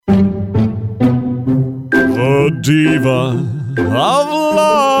diva of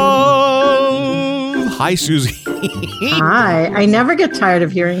love. Hi, Susie. Hi. I never get tired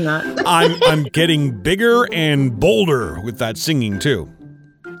of hearing that. I'm getting bigger and bolder with that singing, too.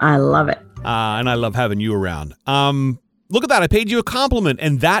 I love it. And I love having you around. Look at that. I paid you a compliment,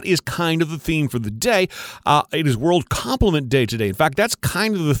 and that is kind of the theme for the day. It is World Compliment Day today. In fact, that's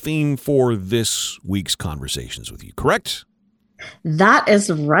kind of the theme for this week's conversations with you, correct? That is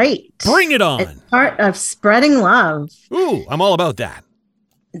right. Bring it on. It's part of spreading love. Ooh, I'm all about that.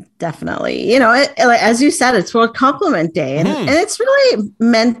 Definitely. You know, as you said, it's World Compliment Day, and it's really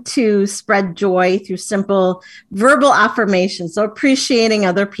meant to spread joy through simple verbal affirmations. So appreciating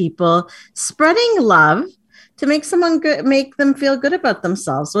other people, spreading love to make someone good, make them feel good about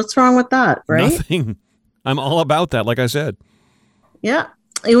themselves. What's wrong with that, right? Nothing. I'm all about that, like I said. Yeah.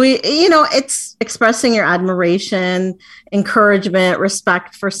 It's expressing your admiration, encouragement,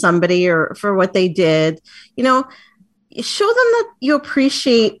 respect for somebody or for what they did. You know, show them that you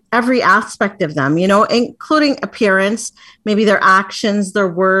appreciate every aspect of them, you know, including appearance, maybe their actions, their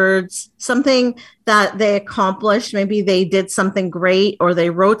words, something that they accomplished. Maybe they did something great, or they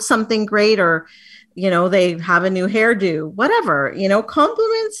wrote something great, or you know, they have a new hairdo, whatever, you know,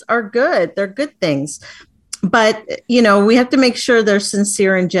 compliments are good. They're good things. But, you know, we have to make sure they're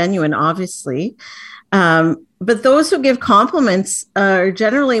sincere and genuine, obviously. But those who give compliments are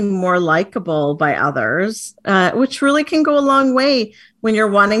generally more likable by others, which really can go a long way when you're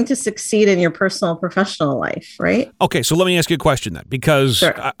wanting to succeed in your personal, professional life, right? Okay, so let me ask you a question then, because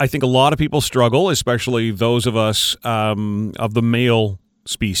Sure. I think a lot of people struggle, especially those of us of the male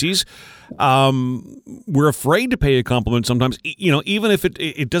species. We're afraid to pay a compliment sometimes, you know, even if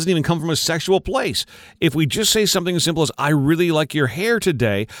it doesn't even come from a sexual place. If we just say something as simple as, I really like your hair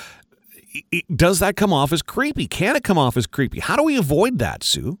today, does that come off as creepy? Can it come off as creepy? How do we avoid that,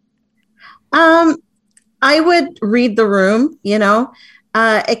 Sue? I would read the room, you know.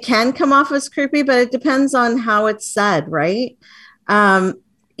 It can come off as creepy, but it depends on how it's said, right?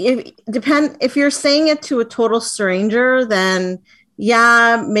 If you're saying it to a total stranger, then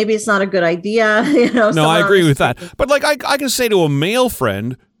yeah, maybe it's not a good idea. You know, no, I agree with that. But like, I can say to a male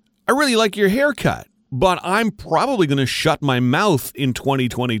friend, I really like your haircut, but I'm probably going to shut my mouth in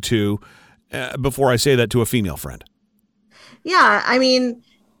 2022 before I say that to a female friend. Yeah, I mean,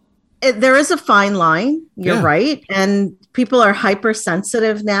 there is a fine line. You're right. And people are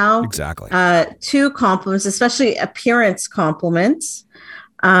hypersensitive now. Exactly. To compliments, especially appearance compliments.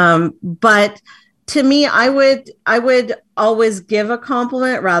 But to me, I would always give a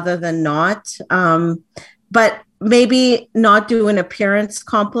compliment rather than not. But maybe not do an appearance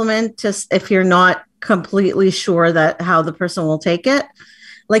compliment just if you're not completely sure that how the person will take it.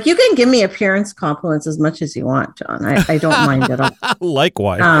 Like, you can give me appearance compliments as much as you want, John. I don't mind at all.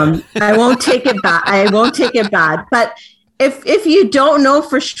 Likewise. I won't take it back. I won't take it bad. But if you don't know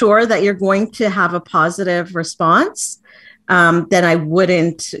for sure that you're going to have a positive response, then I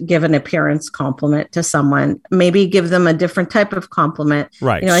wouldn't give an appearance compliment to someone. Maybe give them a different type of compliment.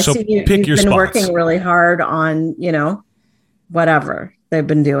 Right. You know, I so see pick you've your been spots. working really hard on, you know, whatever they've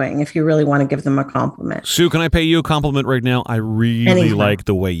been doing, if you really want to give them a compliment. Sue, can I pay you a compliment right now? I really like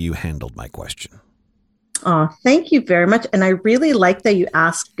the way you handled my question. Oh, thank you very much. And I really like that you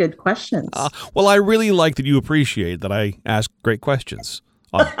ask good questions. Well, I really like that you appreciate that I ask great questions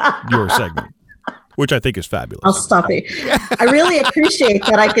on your segment, which I think is fabulous. I'll stop it. I really appreciate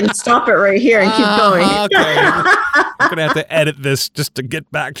that I can stop it right here and keep going. Okay. I'm going to have to edit this just to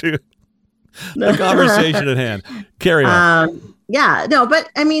get back to the conversation at hand. Carry on. Yeah, no, but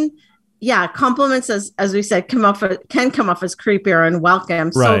I mean, yeah, compliments, as we said, can come off as creepy or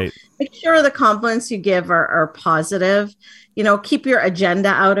unwelcome. Right. So make sure the compliments you give are positive. You know, keep your agenda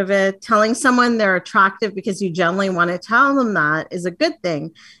out of it. Telling someone they're attractive because you generally want to tell them that is a good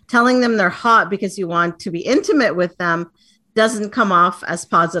thing. Telling them they're hot because you want to be intimate with them doesn't come off as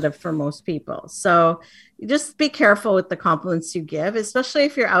positive for most people. So just be careful with the compliments you give, especially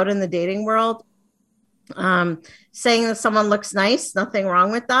if you're out in the dating world. Saying that someone looks nice, nothing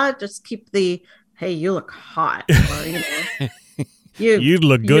wrong with that. Just keep the, hey, you look hot. Or, you know, you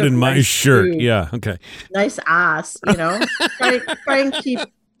look good in my shirt. Food. Yeah. Okay. Nice ass, you know, try and keep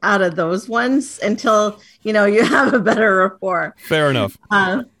out of those ones until, you know, you have a better rapport. Fair enough.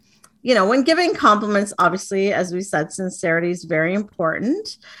 You know, when giving compliments, obviously, as we said, sincerity is very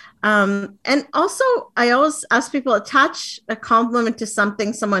important. And also, I always ask people, attach a compliment to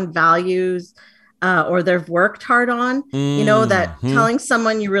something someone values, or they've worked hard on, you know, that telling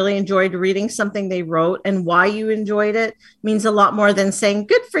someone you really enjoyed reading something they wrote and why you enjoyed it means a lot more than saying,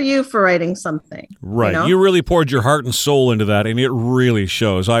 good for you for writing something. Right. You know? You really poured your heart and soul into that, and it really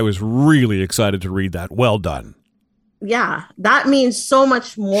shows. I was really excited to read that. Well done. Yeah, that means so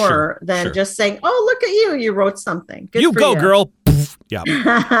much more Sure, than sure. just saying, "Oh, look at you, you wrote something. Good You for go, you." girl. Poof. Yeah.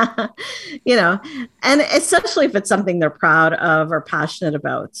 You know, and especially if it's something they're proud of or passionate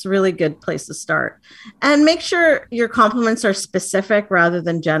about, it's a really good place to start. And make sure your compliments are specific rather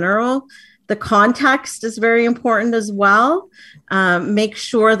than general. The context is very important as well. Make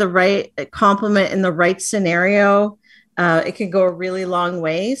sure the right compliment in the right scenario. It can go a really long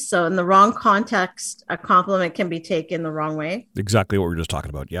way. So, in the wrong context, a compliment can be taken the wrong way. Exactly what we were just talking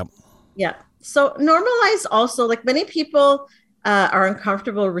about. Yep. Yeah. So, normalize also, like many people are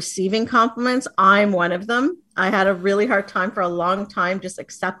uncomfortable receiving compliments. I'm one of them. I had a really hard time for a long time just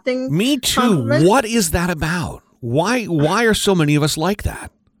accepting Me too. compliments. What is that about? Why are so many of us like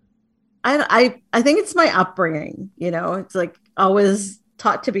that? I think it's my upbringing. It's like always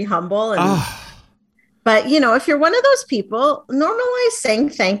taught to be humble. But if you're one of those people, normalize saying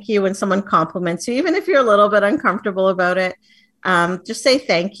thank you when someone compliments you, even if you're a little bit uncomfortable about it. Just say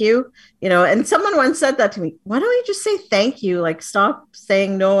thank you. And someone once said that to me. Why don't you just say thank you? Like, stop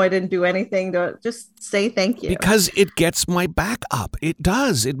saying no, I didn't do anything. Just say thank you. Because it gets my back up. It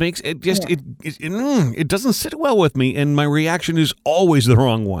does. It makes it just it doesn't sit well with me, and my reaction is always the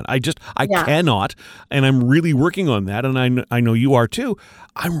wrong one. I cannot, and I'm really working on that. And I know you are too.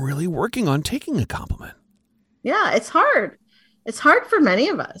 I'm really working on taking a compliment. Yeah, it's hard. It's hard for many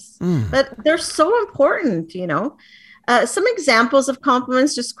of us, but they're so important. Some examples of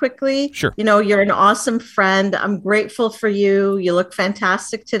compliments, just quickly. Sure. You're an awesome friend. I'm grateful for you. You look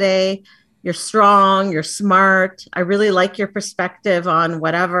fantastic today. You're strong. You're smart. I really like your perspective on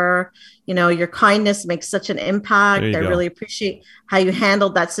whatever. Your kindness makes such an impact. I really appreciate how you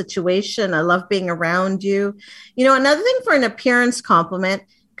handled that situation. I love being around you. Another thing for an appearance compliment,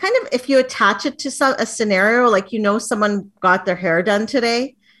 kind of if you attach it to a scenario, like, someone got their hair done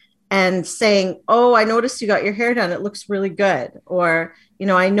today, and saying, "Oh, I noticed you got your hair done. It looks really good." Or,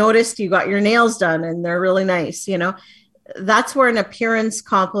 "I noticed you got your nails done and they're really nice." That's where an appearance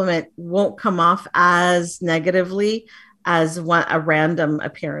compliment won't come off as negatively as a random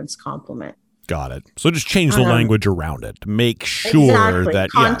appearance compliment. Got it. So just change the language around it to make sure that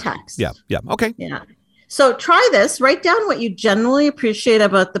context. Yeah. Okay. Yeah. So try this. Write down what you genuinely appreciate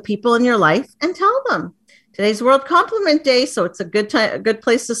about the people in your life and tell them. Today's World Compliment Day, so it's a good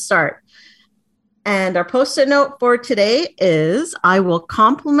place to start. And our Post-it note for today is, I will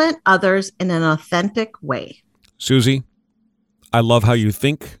compliment others in an authentic way. Susie, I love how you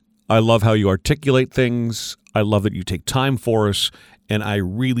think. I love how you articulate things. I love that you take time for us. And I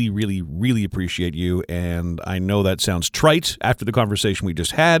really, really, really appreciate you. And I know that sounds trite after the conversation we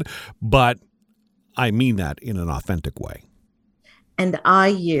just had, but I mean that in an authentic way. And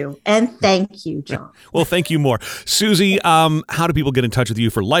you. And thank you, John. Well, thank you more. Susie, how do people get in touch with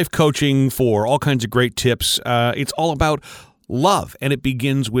you for life coaching, for all kinds of great tips? It's all about love, and it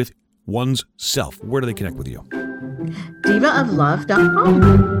begins with one's self. Where do they connect with you?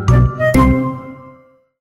 divaoflove.com.